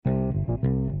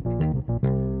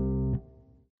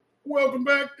Welcome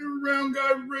back to Round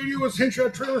Guy Radio. It's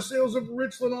Henshot Trailer Sales of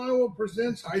Richland, Iowa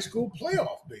presents high school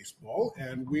playoff baseball.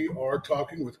 And we are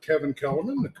talking with Kevin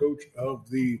Kellerman, the coach of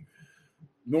the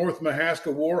North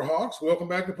Mahaska Warhawks. Welcome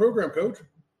back to the program, Coach.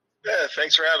 Yeah,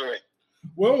 thanks for having me.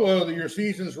 Well, your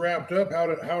season's wrapped up. How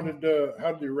did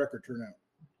your record turn out?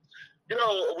 You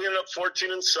know, we ended up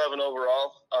 14-7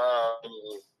 overall.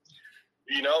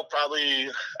 Probably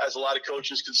as a lot of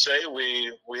coaches could say, we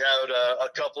had a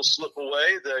couple slip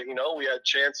away that, we had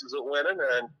chances at winning,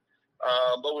 and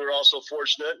but we were also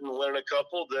fortunate in winning a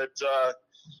couple that,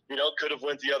 could have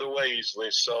went the other way easily.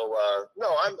 So,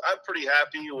 no, I'm pretty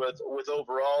happy with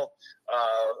overall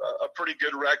a pretty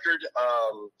good record.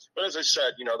 But as I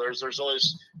said, there's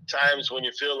always times when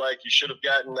you feel like you should have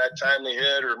gotten that timely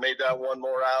hit or made that one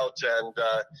more out and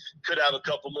could have a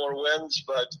couple more wins.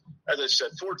 But as I said,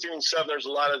 14-7, there's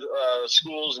a lot of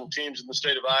schools and teams in the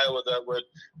state of Iowa that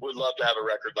would love to have a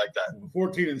record like that.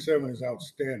 14-7 is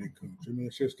outstanding, Coach. I mean,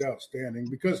 it's just outstanding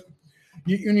because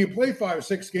when you play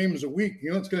 5-6 games a week,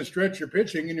 it's going to stretch your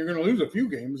pitching and you're going to lose a few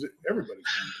games. Everybody's going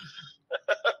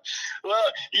to. Well,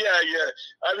 yeah.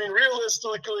 I mean,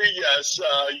 realistically, yes.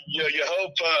 You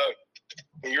hope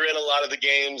you're in a lot of the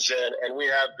games, and we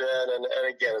have been. And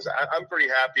again, I'm pretty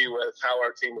happy with how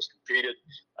our team was competed.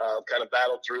 Kind of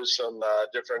battled through some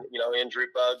different, injury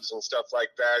bugs and stuff like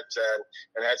that,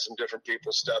 and had some different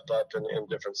people step up in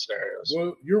different scenarios.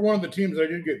 Well, you're one of the teams I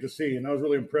did get to see, and I was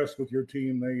really impressed with your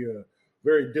team. They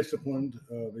very disciplined.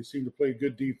 They seem to play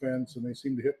good defense, and they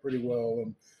seem to hit pretty well.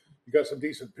 And you got some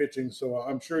decent pitching, so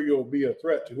I'm sure you'll be a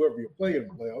threat to whoever you play in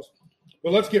the playoffs.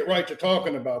 But let's get right to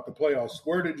talking about the playoffs.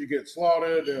 Where did you get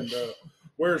slotted, and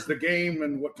where's the game,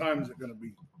 and what time is it going to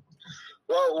be?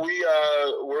 Well,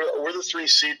 we're the 3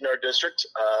 seed in our district.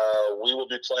 We will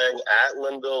be playing at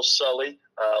Linville Sully.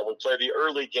 We play the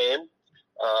early game,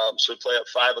 so we play at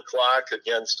 5 o'clock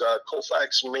against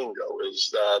Colfax Mingo is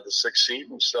the 6th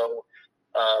seed. And so,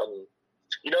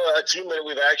 a team that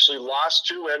we've actually lost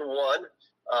to and won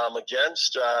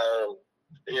against.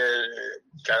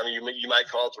 You might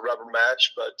call it the rubber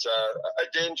match, but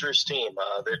a dangerous team.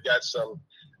 They've got some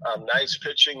nice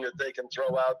pitching that they can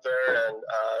throw out there and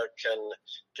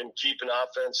can keep an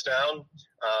offense down.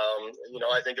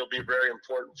 I think it'll be very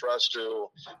important for us to,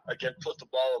 again, put the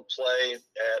ball in play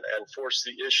and force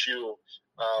the issue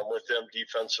with them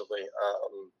defensively.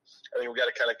 I think we've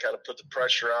got to kind of put the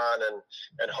pressure on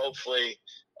and hopefully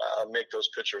make those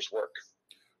pitchers work.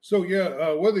 So,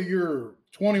 whether you're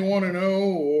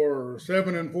 21-0 or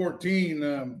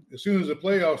 7-14, as soon as the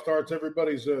playoff starts,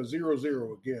 everybody's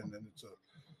 0-0 again, and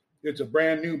it's a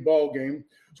brand new ball game.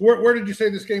 So, where did you say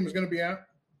this game is going to be at?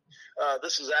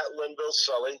 This is at Linville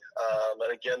Sully,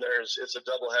 and again, it's a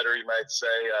doubleheader, you might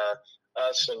say.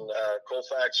 Us and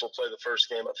Colfax will play the first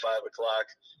game at 5 o'clock,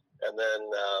 and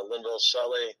then Linville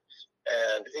Sully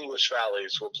and English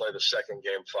Valleys will play the second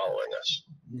game following us.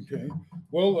 Okay.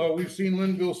 Well, we've seen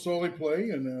Linville Sully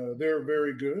play, and they're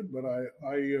very good. But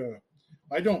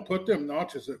I don't put them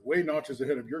notches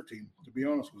ahead of your team, to be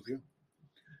honest with you.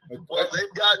 Well,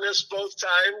 they've gotten us both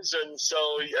times, and so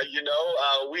I'm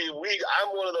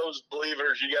one of those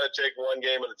believers. You got to take one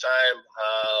game at a time.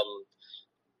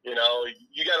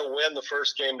 You got to win the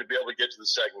first game to be able to get to the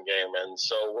second game, and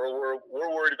so we're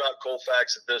worried about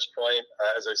Colfax at this point.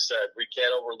 As I said, we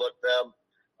can't overlook them.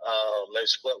 They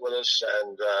split with us,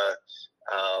 and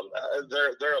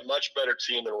they're a much better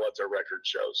team than what their record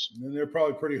shows. And they're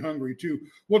probably pretty hungry too.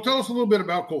 Well, tell us a little bit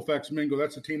about Colfax Mingo.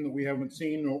 That's a team that we haven't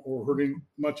seen or heard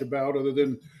much about, other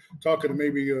than talking to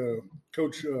maybe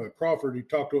Coach Crawford. He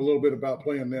talked a little bit about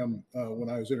playing them when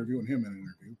I was interviewing him in an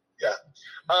interview. Yeah,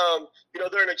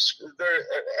 they're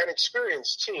an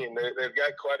experienced team. They've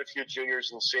got quite a few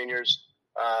juniors and seniors.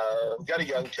 Got a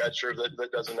young catcher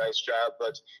that does a nice job,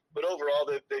 but overall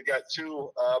they've got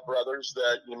 2 brothers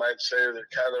that you might say are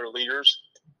kind of their leaders,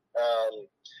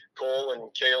 Cole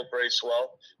and Cale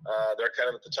Bracewell. They're kind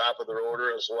of at the top of their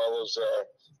order, as well as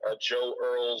Joe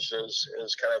Earls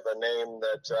is kind of a name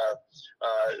that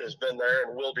has been there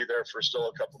and will be there for still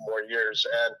a couple more years.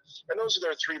 And those are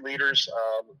their 3 leaders,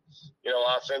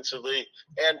 offensively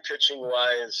and pitching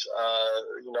wise.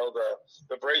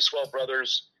 The Bracewell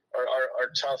brothers are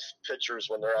tough pitchers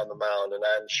when they're on the mound, and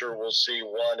I'm sure we'll see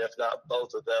one, if not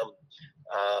both of them.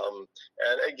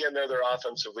 And again, they're their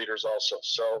offensive leaders also.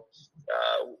 So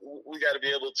we got to be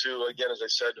able to, again, as I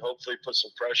said, hopefully put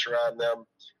some pressure on them,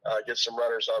 get some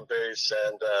runners on base,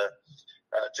 and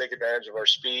take advantage of our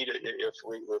speed if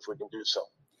we can do so.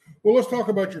 Well, let's talk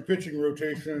about your pitching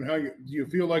rotation and how you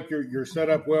feel like you're set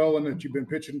up well and that you've been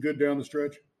pitching good down the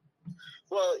stretch.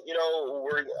 Well,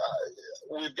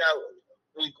 we've got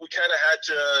we kind of had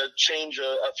to change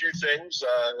a few things.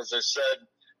 As I said,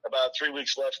 about 3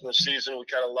 weeks left in the season, we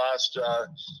kind of lost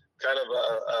kind of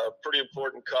a pretty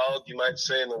important cog, you might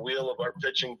say, in the wheel of our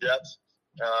pitching depth.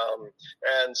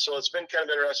 And so it's been kind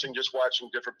of interesting just watching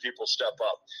different people step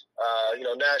up.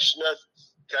 Nash Smith,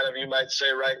 kind of, you might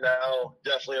say right now,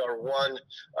 definitely our one,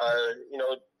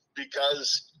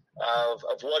 because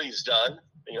of what he's done.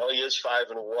 He is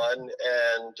 5-1,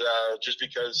 and just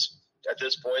because at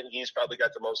this point he's probably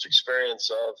got the most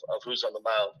experience of who's on the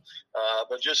mound.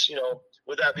 But just,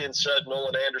 with that being said,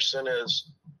 Nolan Anderson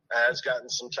has gotten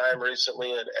some time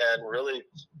recently and really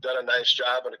done a nice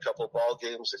job in a couple of ball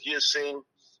games that he has seen.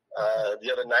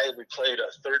 The other night we played a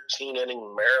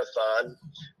 13-inning marathon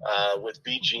with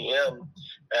BGM,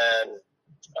 and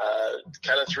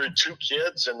kind of threw 2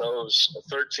 kids in those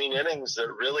 13 innings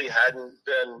that really hadn't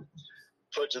been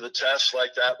put to the test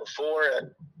like that before.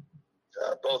 And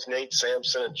both Nate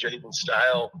Sampson and Jaden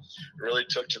Stile really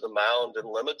took to the mound and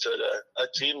limited a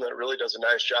team that really does a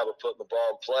nice job of putting the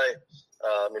ball in play.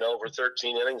 Over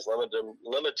 13 innings,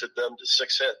 limited them to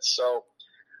 6 hits. So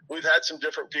we've had some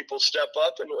different people step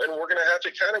up, and we're going to have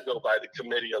to kind of go by the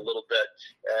committee a little bit,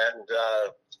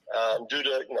 and due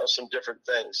to some different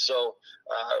things. So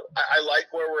I like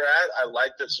where we're at. I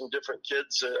like that some different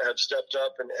kids have stepped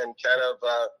up and kind of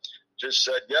just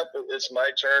said, "Yep, it's my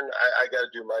turn. I got to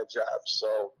do my job."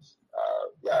 So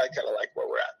I kind of like where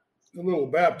we're at. A little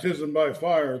baptism by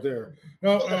fire there.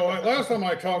 No. Last time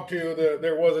I talked to you,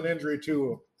 there was an injury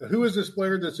to who is this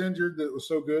player that's injured that was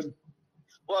so good?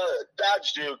 Well,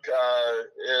 Dodge Duke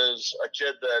is a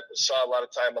kid that saw a lot of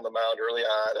time on the mound early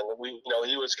on, and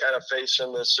he was kind of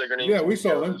facing the Sigourney. Yeah, we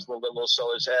saw him. Little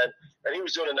Sellers head, and he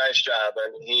was doing a nice job.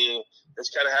 And he has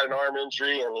kind of had an arm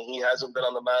injury, and he hasn't been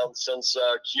on the mound since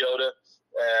Kyoto.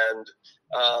 And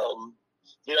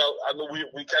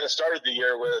we kind of started the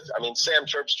year with, Sam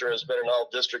Terpstra has been an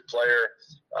all-district player.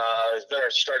 He's been our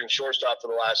starting shortstop for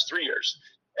the last 3 years.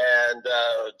 And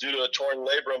due to a torn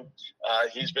labrum,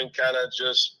 he's been kind of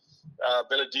just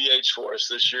been a DH for us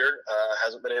this year.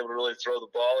 Hasn't been able to really throw the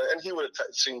ball, and he would have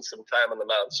seen some time on the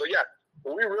mound. So,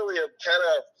 we really have kind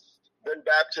of been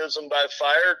baptism by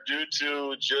fire due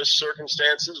to just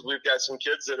circumstances. We've got some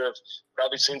kids that have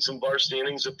probably seen some varsity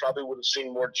innings that probably would have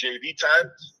seen more JV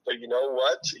time. But you know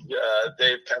what?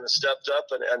 They've kind of stepped up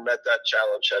and met that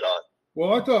challenge head on.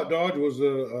 Well, I thought Dodge was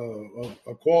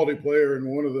a quality player and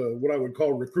one of the what I would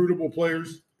call recruitable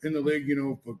players in the league.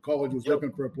 If college was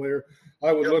looking for a player,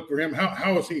 I would look for him.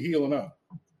 How is he healing up?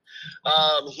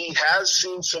 He has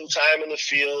seen some time in the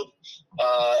field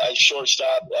at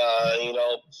shortstop.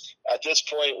 At this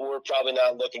point, we're probably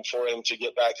not looking for him to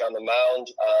get back on the mound.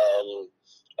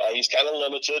 He's kind of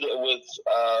limited with,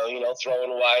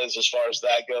 throwing wise as far as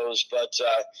that goes. But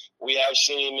we have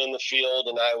seen him in the field,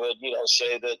 and I would,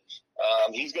 say that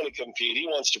he's going to compete. He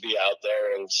wants to be out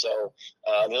there, and so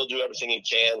he'll do everything he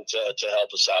can to help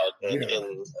us out in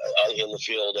the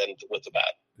field and with the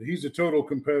bat. He's a total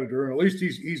competitor, and at least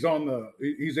he's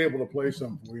able to play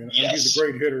some for you. And he's a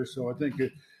great hitter, so I think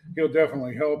he'll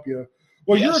definitely help you.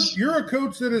 Well, you're a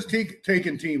coach that has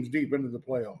taken teams deep into the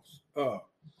playoffs.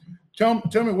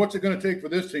 Tell me what's it going to take for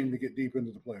this team to get deep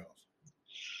into the playoffs?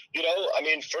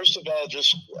 First of all,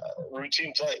 just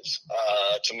routine plays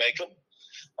to make them,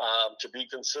 to be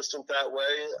consistent that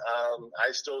way.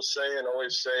 I still say and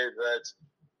always say that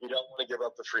you don't want to give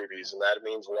up the freebies, and that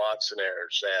means walks and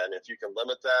errors. And if you can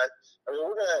limit that,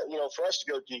 we're going to, for us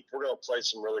to go deep, we're going to play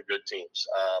some really good teams.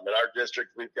 In our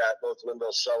district, we've got both Linville,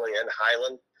 Sully, and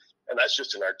Highland, and that's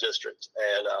just in our district.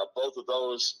 And both of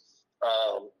those,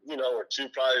 are two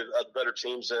probably the better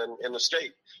teams in the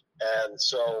state. And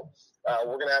so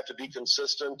we're going to have to be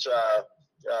consistent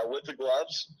with the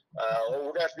gloves. We're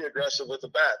going to have to be aggressive with the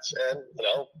bats. And,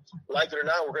 like it or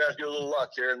not, we're going to have to do a little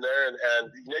luck here and there.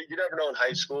 And you never know in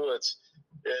high school. It's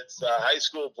high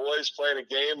school boys playing a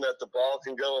game that the ball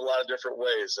can go a lot of different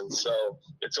ways. And so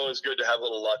it's always good to have a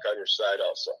little luck on your side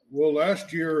also. Well,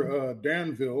 last year,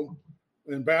 Danville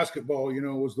in basketball,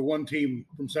 was the one team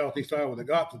from Southeast Iowa that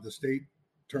got to the state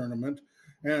tournament.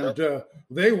 And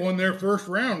they won their first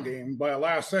round game by a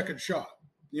last-second shot.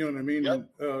 You know what I mean? Yep.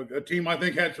 A team, I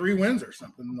think, had 3 wins or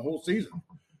something in the whole season.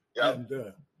 Yep.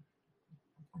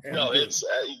 It's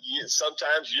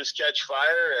sometimes you just catch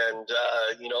fire, and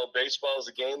baseball is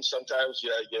a game. Sometimes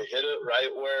you hit it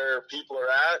right where people are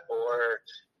at, or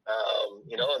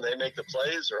and they make the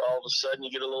plays, or all of a sudden you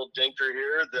get a little dinker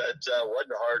here that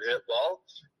wasn't a hard hit ball,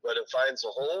 but it finds a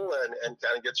hole and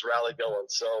kind of gets rally going.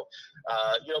 So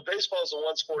baseball is the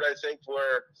one sport I think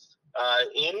where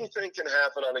anything can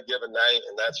happen on a given night,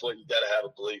 and that's what you got to have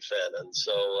a belief in. And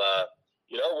so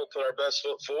we'll put our best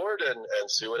foot forward and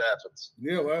see what happens.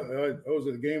 Yeah, I was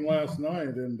at a game last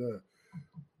night, and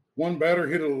one batter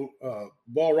hit a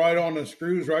ball right on the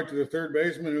screws, right to the third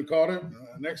baseman who caught it.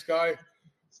 Next guy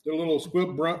did a little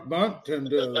squib bunt,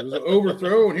 and it was an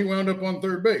overthrow, and he wound up on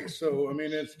third base. So, I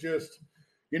mean, it's just,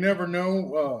 you never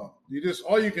know.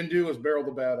 All you can do is barrel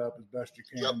the bat up as best you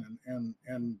can. Yep. And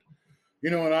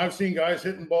and I've seen guys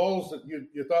hitting balls that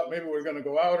you thought maybe were going to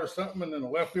go out or something, and then the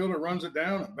left fielder runs it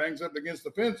down and bangs up against the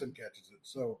fence and catches it.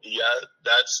 So yeah,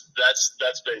 that's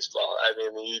baseball. I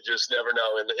mean, you just never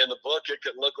know. In the book, it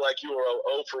could look like you were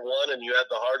 0 for 1 and you had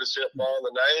the hardest hit ball in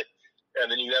the night,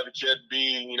 and then you have a kid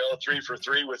be 3 for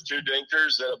 3 with 2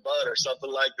 dinkers and a bunt or something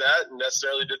like that, and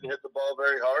necessarily didn't hit the ball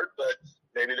very hard, but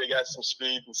maybe they got some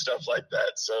speed and stuff like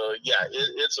that. So yeah,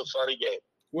 it's a funny game.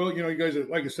 Well, you guys,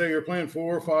 like you say, you're playing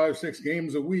 4, 5, 6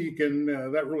 games a week, and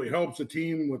that really helps a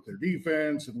team with their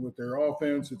defense and with their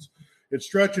offense. It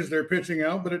stretches their pitching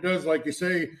out, but it does, like you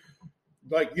say,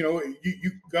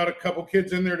 you got a couple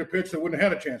kids in there to pitch that wouldn't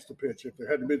have had a chance to pitch if there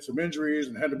hadn't been some injuries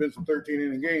and hadn't been some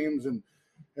 13-inning games and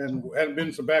hadn't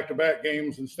been some back-to-back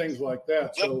games and things like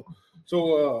that. Yep.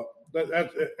 So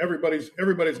that everybody's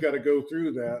got to go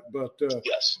through that. But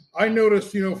yes, I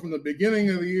noticed, from the beginning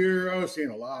of the year, I was seeing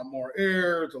a lot more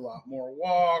errors, a lot more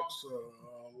walks,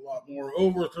 a lot more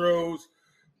overthrows.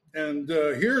 And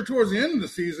here towards the end of the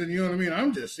season, you know what I mean?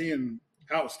 I'm just seeing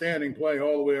outstanding play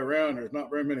all the way around. There's not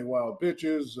very many wild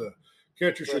pitches.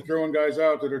 Catchers are throwing guys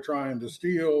out that are trying to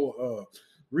steal.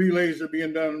 Relays are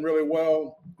being done really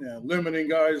well, limiting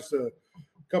guys.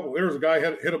 There was a guy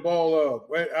hit a ball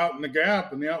out in the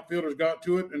gap, and the outfielders got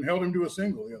to it and held him to a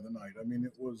single the other night. I mean,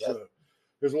 it was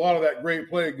there's a lot of that great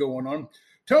play going on.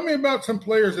 Tell me about some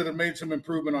players that have made some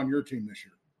improvement on your team this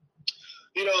year.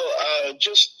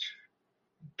 Just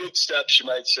big steps, you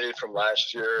might say, from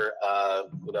last year.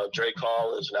 Drake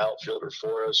Hall is an outfielder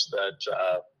for us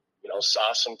that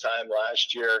saw some time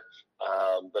last year,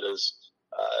 but is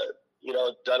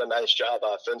done a nice job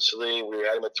offensively. We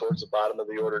had him towards the bottom of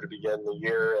the order to begin the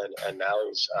year, and now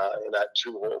he's in that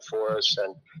 2-hole for us,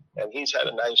 and he's had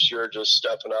a nice year just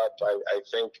stepping up. I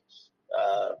think,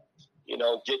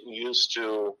 getting used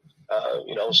to,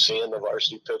 seeing the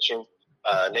varsity pitching.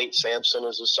 Nate Sampson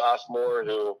is a sophomore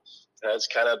who has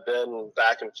kind of been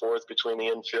back and forth between the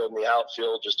infield and the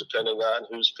outfield, just depending on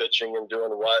who's pitching and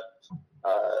doing what.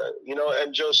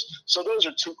 And just so those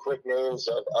are 2 quick names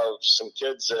of some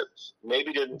kids that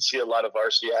maybe didn't see a lot of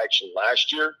varsity action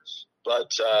last year,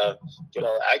 but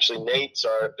actually Nate's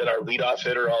been our leadoff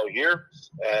hitter all year,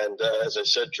 and as I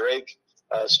said, Drake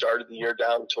started the year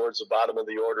down towards the bottom of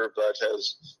the order, but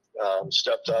has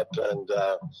stepped up and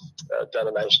done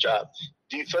a nice job.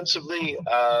 Defensively,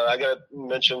 I got to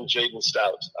mention Jaden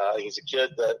Stout. He's a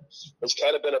kid that has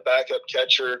kind of been a backup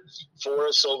catcher for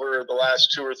us over the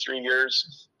last 2 or 3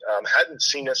 years. Hadn't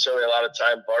seen necessarily a lot of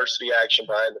time varsity action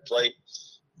behind the plate,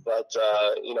 but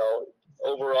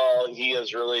overall, he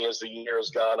has really, as the year has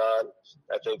gone on,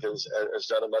 I think has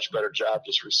done a much better job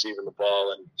just receiving the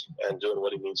ball and doing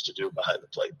what he needs to do behind the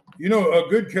plate. A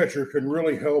good catcher can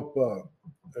really help a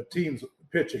team's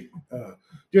pitching.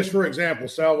 Just for example,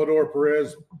 Salvador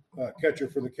Perez, catcher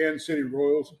for the Kansas City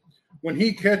Royals, when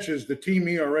he catches, the team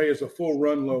ERA is a full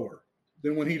run lower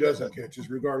than when he doesn't catches,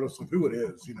 regardless of who it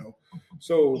is.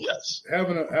 So yes,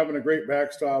 having a great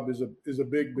backstop is a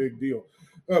big deal.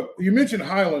 You mentioned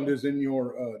Highland is in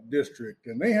your district,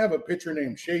 and they have a pitcher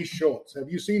named Chase Schultz. Have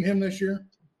you seen him this year?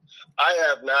 I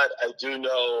have not. I do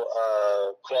know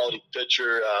quality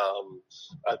pitcher.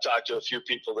 I've talked to a few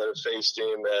people that have faced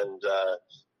him, and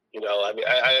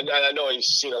I know he's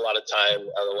seen a lot of time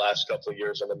the last couple of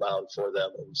years on the mound for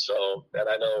them, and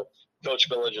I know Coach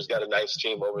Millage has got a nice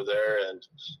team over there, and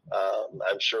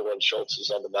I'm sure when Schultz is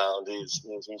on the mound, he's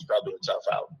probably a tough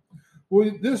out.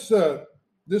 Well,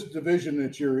 this division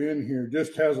that you're in here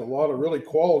just has a lot of really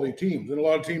quality teams, and a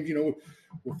lot of teams,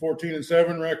 with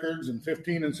 14-7 records and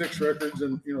 15-6 records,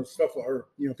 and stuff, or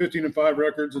 15-5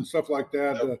 records and stuff like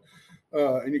that. Yep.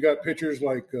 And you got pitchers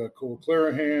like Cole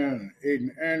Clarahan and Aiden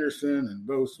Anderson and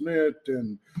Bo Smith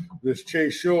and this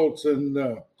Chase Schultz.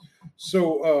 And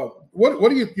so what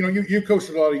do you coached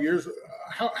a lot of years.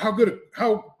 How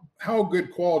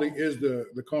good quality is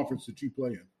the conference that you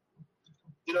play in?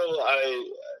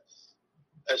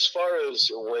 As far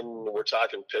as when we're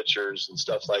talking pitchers and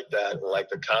stuff like that, like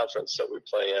the conference that we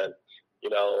play in,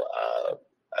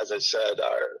 as I said,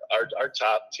 our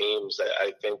top teams that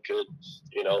I think could,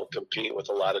 compete with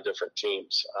a lot of different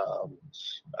teams.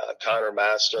 Connor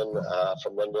Maston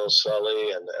from Linville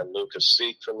Sully and Lucas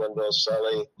Seek from Linville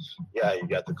Sully. Yeah, you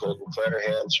got the Colton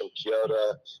Clairhans from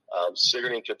Kyoto.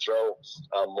 Sigourney could throw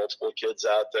multiple kids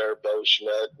out there, Bo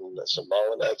Schmidt and some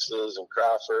Mullinexes and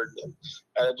Crawford.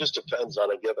 And it just depends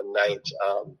on a given night.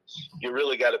 You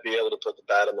really got to be able to put the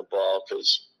bat on the ball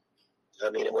because,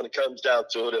 when it comes down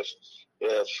to it,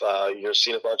 if you're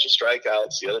seeing a bunch of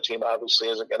strikeouts, the other team obviously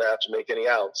isn't going to have to make any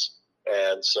outs.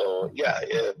 And so,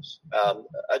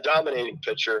 a dominating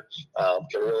pitcher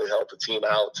can really help a team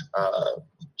out.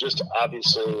 Just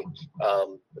obviously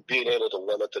being able to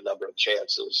limit the number of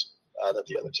chances that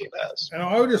the other team has. And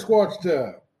I just watched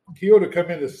Kyoto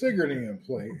come into Sigourney and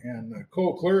play, and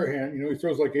Cole Clairhan, he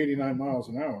throws like 89 miles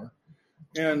an hour.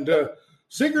 And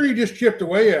Sigourney just chipped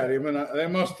away at him, and they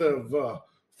must have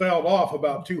fouled off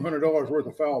about $200 worth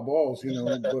of foul balls,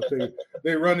 but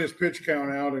they run his pitch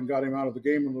count out and got him out of the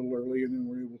game a little early, and then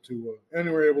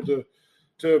were able to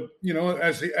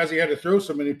as he had to throw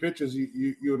so many pitches,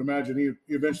 you would imagine he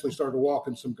eventually started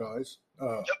walking some guys.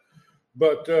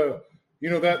 But that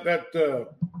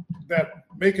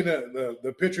making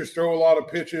the pitchers throw a lot of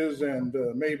pitches and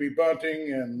maybe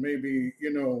bunting and maybe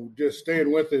just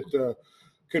staying with it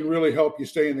can really help you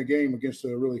stay in the game against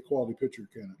a really quality pitcher,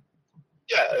 can it?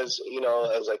 Yeah, as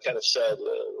I kind of said,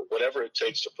 whatever it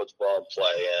takes to put the ball in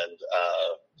play. And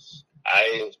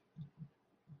I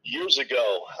years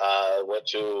ago went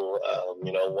to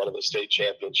one of the state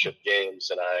championship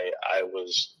games, and I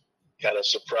was kind of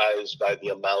surprised by the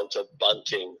amount of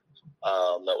bunting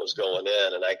that was going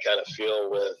in. And I kind of feel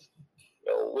with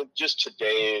just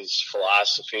today's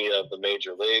philosophy of the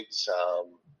major leagues.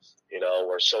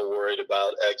 We're so worried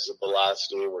about exit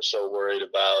velocity. We're so worried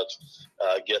about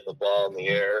getting the ball in the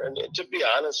air. And to be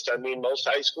honest, most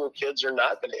high school kids are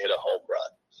not going to hit a home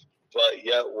run, but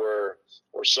yet we're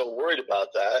so worried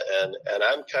about that. And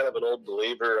I'm kind of an old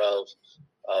believer of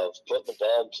putting the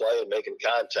ball in play and making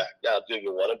contact. Now, do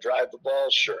you want to drive the ball?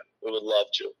 Sure, we would love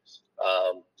to.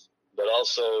 But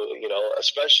also,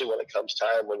 especially when it comes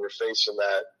time when you're facing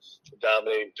that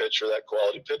dominating pitcher, that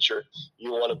quality pitcher,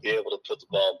 you want to be able to put the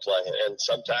ball in play. And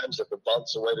sometimes if a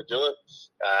bunt's the way to do it,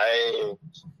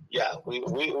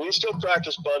 we still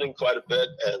practice bunting quite a bit.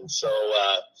 And so,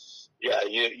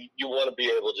 you want to be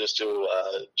able just to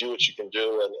do what you can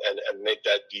do and make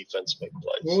that defense make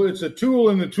plays. Well, it's a tool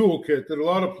in the toolkit that a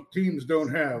lot of teams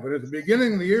don't have. And at the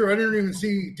beginning of the year, I didn't even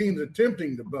see teams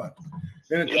attempting to bunt.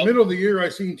 And at the middle of the year, I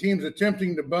seen teams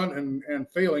attempting to bunt and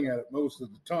failing at it most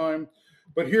of the time.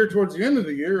 But here towards the end of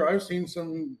the year, I've seen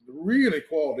some really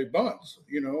quality bunts,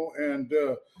 and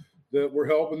that were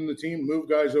helping the team move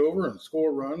guys over and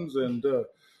score runs. And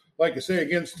like I say,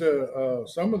 against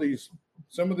some of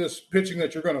this pitching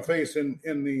that you're going to face in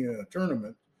the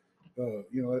tournament,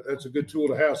 that's a good tool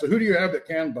to have. So who do you have that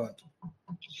can bunt?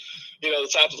 The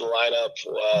top of the lineup,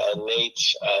 Nate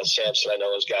Sampson, I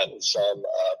know, has gotten some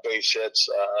base hits,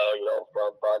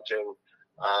 from bunting.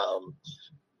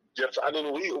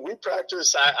 We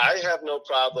practice. I have no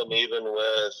problem even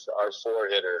with our four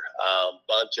hitter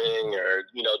bunting, or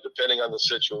depending on the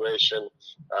situation.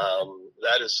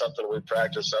 That is something we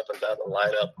practice up and down the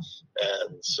lineup,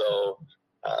 and so.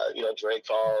 Drake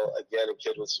Hall, again, a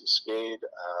kid with some speed,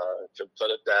 can put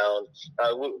it down.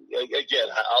 Again,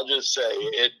 I'll just say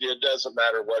it doesn't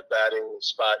matter what batting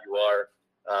spot you are.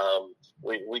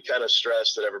 We kind of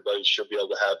stress that everybody should be able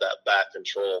to have that bat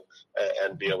control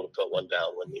and be able to put one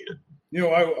down when needed.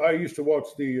 I used to watch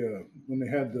when they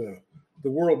had the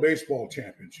World Baseball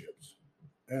Championships,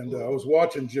 and I was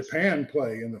watching Japan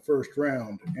play in the first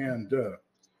round, and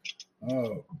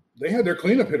they had their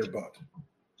cleanup hitter bunt.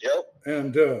 Yep.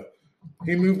 And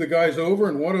he moved the guys over,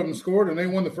 and one of them scored, and they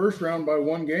won the first round by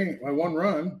one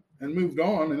run, and moved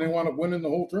on, and they wound up winning the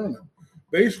whole tournament.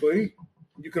 Basically,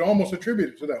 you could almost attribute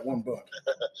it to that one bunt.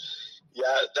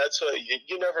 Yeah, that's what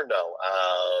you never know.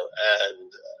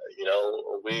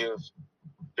 We've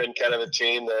been kind of a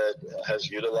team that has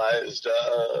utilized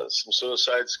some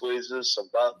suicide squeezes, some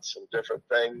bunts, some different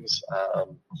things,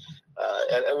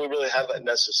 and we really haven't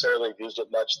necessarily used it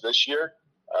much this year.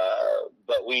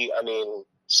 But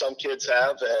some kids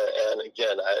have, and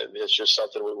again, it's just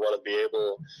something we want to be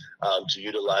able to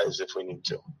utilize if we need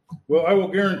to. Well, I will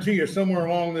guarantee you somewhere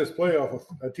along this playoff,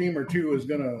 a team or two is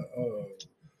going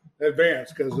to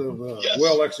advance because of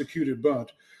well-executed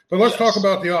bunt. But let's talk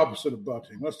about the opposite of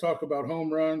bunting. Let's talk about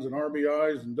home runs and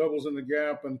RBIs and doubles in the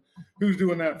gap, and who's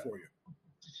doing that for you?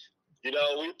 We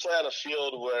play on a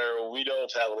field where we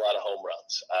don't have a lot of home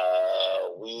runs.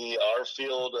 Our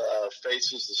field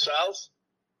faces the south,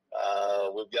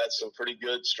 We've got some pretty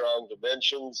good, strong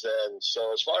dimensions. And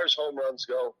so as far as home runs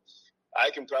go, I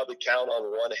can probably count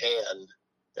on one hand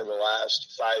in the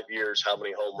last 5 years how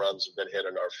many home runs have been hit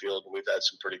in our field. And we've had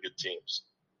some pretty good teams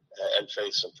and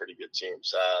faced some pretty good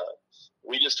teams.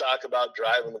 We just talk about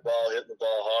driving the ball, hitting the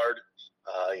ball hard.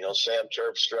 Sam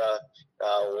Terpstra,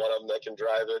 one of them that can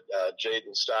drive it.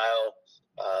 Jaden Style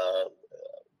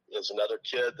is another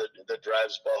kid that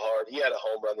drives the ball hard. He had a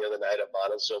home run the other night at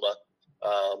Montezuma.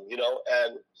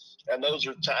 And those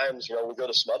are times, we go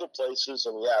to some other places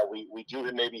and we do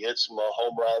maybe hit some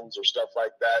home runs or stuff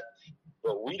like that,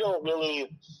 but we don't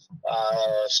really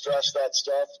stress that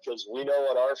stuff because we know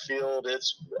on our field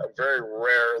it's very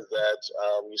rare that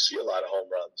you see a lot of home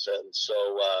runs. And so,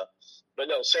 but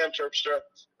no, Sam Terpstra,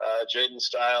 Jaden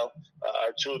Style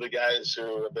are two of the guys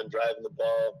who have been driving the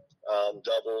ball,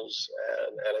 doubles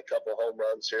and a couple home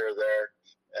runs here or there.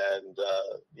 And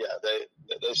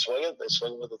they swing it. They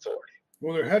swing with authority.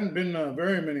 Well, there hadn't been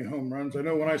very many home runs. I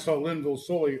know when I saw Linville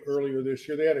Sully earlier this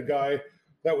year, they had a guy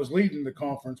that was leading the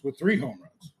conference with 3 home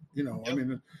runs. Yep. I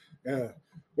mean,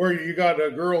 where you got a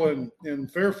girl in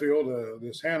Fairfield,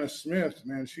 this Hannah Smith,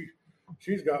 man,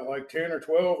 she's got like 10 or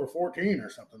 12 or 14 or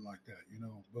something like that.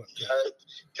 But it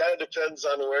kind of depends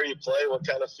on where you play, what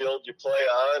kind of field you play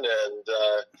on, and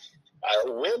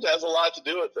wind has a lot to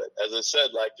do with it. As I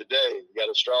said, like today, you got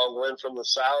a strong wind from the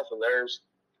south, and there's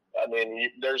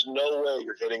no way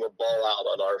you're hitting a ball out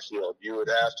on our field. You would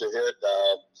have to hit,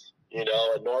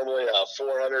 normally a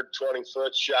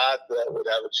 420-foot shot that would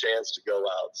have a chance to go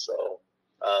out. So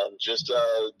just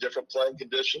different playing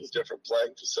conditions, different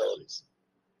playing facilities.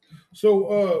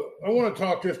 So I want to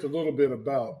talk just a little bit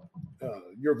about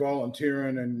your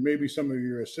volunteering and maybe some of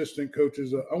your assistant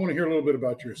coaches. I want to hear a little bit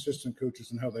about your assistant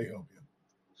coaches and how they help you.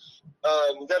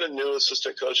 We've got a new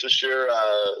assistant coach this year.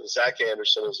 Zach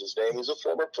Anderson is his name. He's a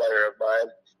former player of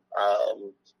mine.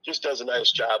 Just does a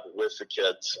nice job with the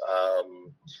kids.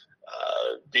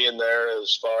 Being there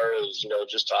as far as,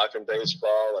 just talking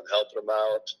baseball and helping them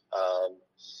out.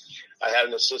 I had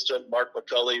an assistant, Mark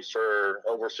McCulley, for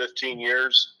over 15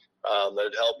 years that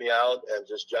had helped me out and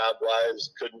just job-wise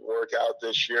couldn't work out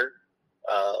this year.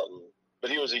 But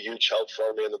he was a huge help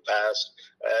for me in the past.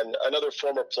 And another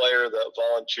former player that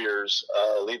volunteers,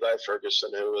 Levi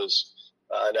Ferguson, who was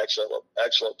an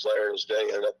excellent player in his day,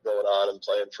 ended up going on and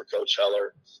playing for Coach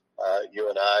Heller,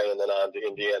 UNI, and then on to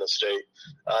Indiana State.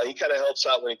 He kind of helps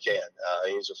out when he can.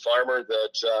 He's a farmer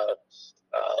that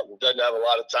doesn't have a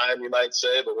lot of time, you might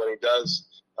say, but when he does,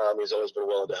 he's always been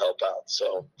willing to help out.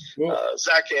 So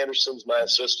Zach Anderson's my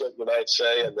assistant, you might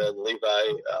say, and then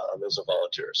Levi is a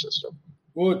volunteer assistant.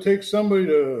 Well, it takes somebody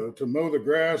to mow the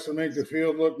grass and make the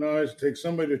field look nice. It takes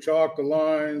somebody to chalk the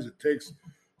lines. It takes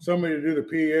somebody to do the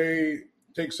PA. It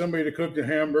takes somebody to cook the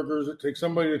hamburgers. It takes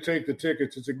somebody to take the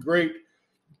tickets. It's a great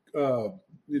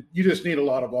you just need a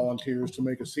lot of volunteers to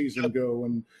make a season go.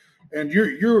 And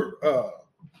you're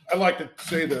I like to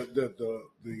say that the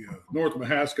North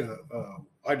Mahaska,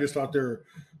 I just thought their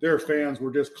fans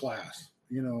were just class.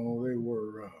 They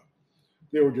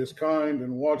were just kind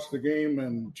and watched the game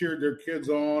and cheered their kids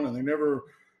on, and they never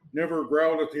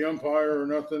growled at the umpire or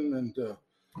nothing. And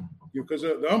because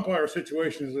the umpire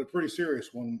situation is a pretty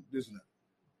serious one, isn't it?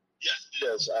 Yes, it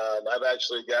is. I've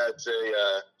actually got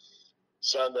a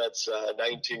son that's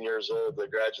 19 years old that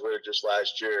graduated just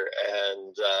last year,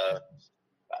 and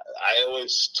I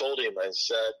always told him, I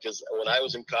said, because when I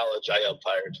was in college, I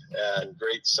umpired, and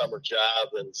great summer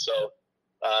job, and so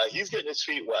he's getting his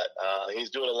feet wet. He's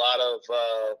doing a lot of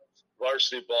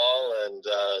varsity ball and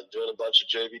doing a bunch of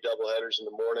JV doubleheaders in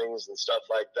the mornings and stuff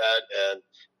like that. And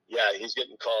yeah, he's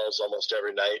getting calls almost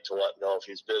every night to want to know if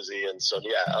he's busy. And so,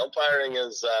 yeah, umpiring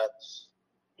is,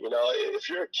 if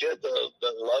you're a kid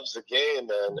that loves the game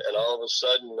and all of a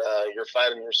sudden you're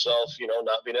finding yourself,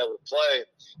 not being able to play,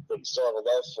 but you still have a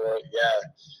love for it. Yeah.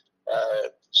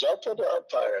 Jump into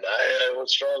umpiring. I would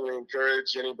strongly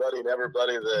encourage anybody and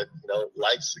everybody that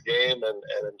likes the game and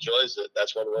enjoys it.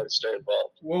 That's one way to stay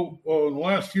involved. Well, in the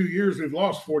last few years, we've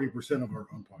lost 40% of our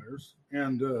umpires,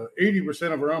 and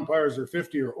 80% of our umpires are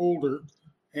 50 or older.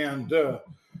 And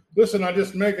listen, I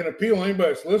just make an appeal.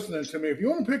 Anybody that's listening to me, if you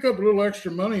want to pick up a little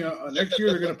extra money next year,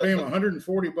 they're going to pay them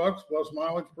 $140 plus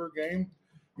mileage per game.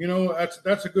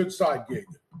 That's a good side gig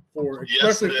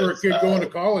especially for a kid going to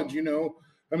college.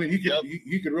 I mean, he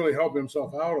could really help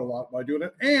himself out a lot by doing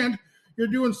it. And you're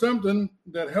doing something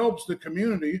that helps the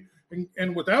community.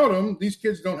 And without them, these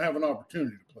kids don't have an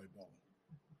opportunity to play ball.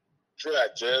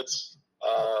 Correct. It's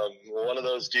one of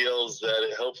those deals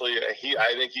that hopefully I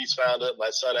think he's found it. My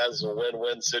son has a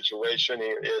win-win situation.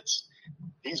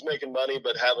 he's making money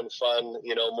but having fun,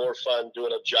 more fun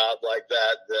doing a job like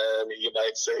that than you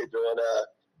might say doing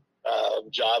a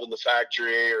job in the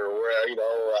factory or where,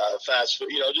 fast food,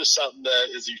 just something that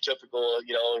is your typical,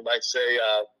 you might say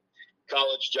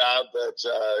college job, but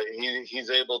he's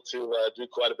able to do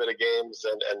quite a bit of games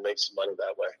and make some money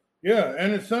that way. Yeah,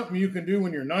 and it's something you can do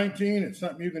when you're 19. It's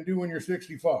something you can do when you're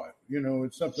 65.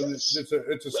 It's something Yes.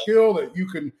 it's a skill that you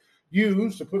can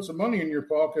use to put some money in your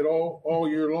pocket all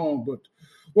year long. But,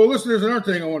 well, listen, there's another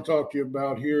thing I want to talk to you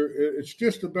about here. It's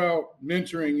just about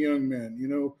mentoring young men.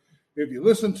 If you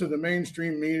listen to the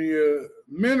mainstream media,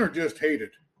 men are just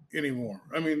hated anymore.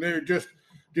 I mean, they're just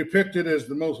depicted as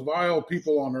the most vile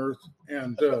people on earth.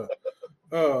 And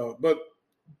but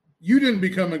you didn't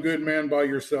become a good man by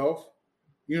yourself.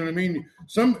 You know what I mean?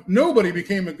 Nobody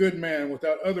became a good man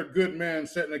without other good men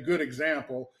setting a good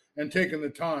example and taking the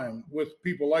time with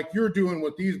people like you're doing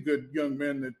with these good young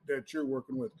men that you're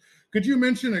working with. Could you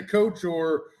mention a coach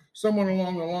or someone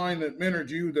along the line that mentored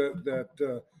you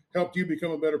that helped you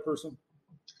become a better person?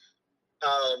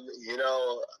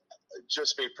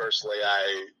 Just me personally,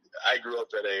 I grew up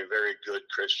in a very good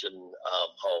Christian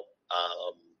home.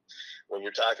 When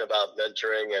you're talking about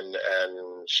mentoring and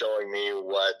showing me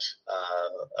what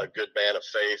a good man of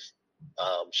faith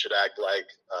should act like,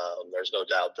 there's no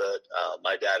doubt that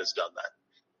my dad has done that.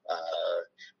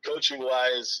 Coaching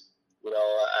wise,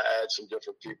 I had some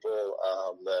different people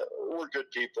that were good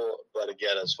people, but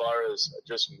again, as far as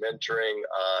just mentoring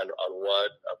on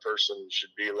what a person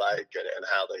should be like and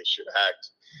how they should act,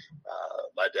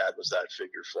 my dad was that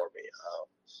figure for me.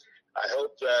 I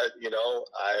hope that,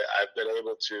 I've been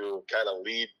able to kind of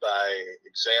lead by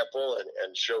example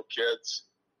and show kids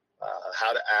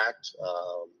how to act.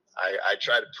 I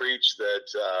try to preach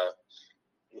that,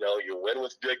 you win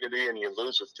with dignity and you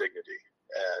lose with dignity.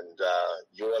 And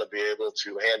you want to be able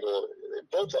to handle,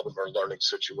 both of them are learning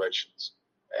situations.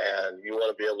 And you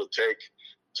want to be able to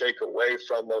take away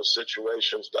from those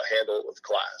situations to handle it with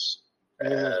class.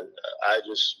 And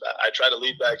I try to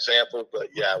lead by example, but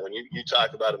yeah, when you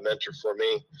talk about a mentor for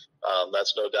me,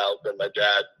 that's no doubt been my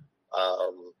dad.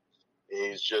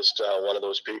 He's just one of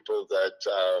those people that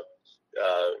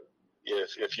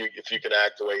if you can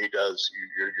act the way he does,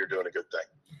 you're doing a good thing.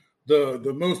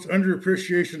 The most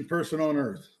underappreciation person on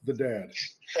earth, the dad.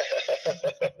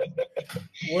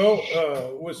 Well,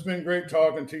 it's been great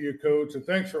talking to you, Coach, and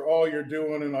thanks for all you're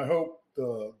doing. And I hope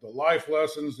the life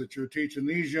lessons that you're teaching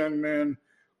these young men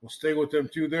will stay with them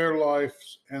through their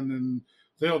lives, and then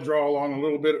they'll draw along a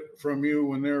little bit from you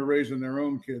when they're raising their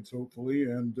own kids, hopefully,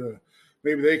 and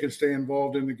maybe they can stay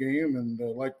involved in the game and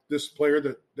like this player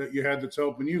that you had that's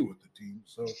helping you with the team.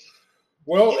 So,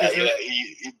 well,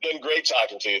 it's been great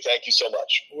talking to you. Thank you so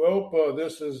much. Well,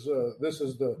 this is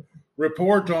the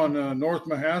report on North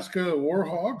Mahaska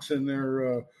Warhawks and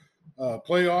their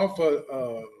playoff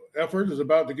effort is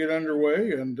about to get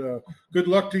underway. And good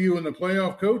luck to you in the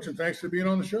playoff, Coach, and thanks for being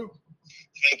on the show.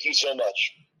 Thank you so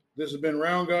much. This has been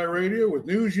Round Guy Radio with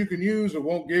news you can use that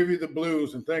won't give you the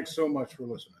blues, and thanks so much for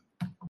listening.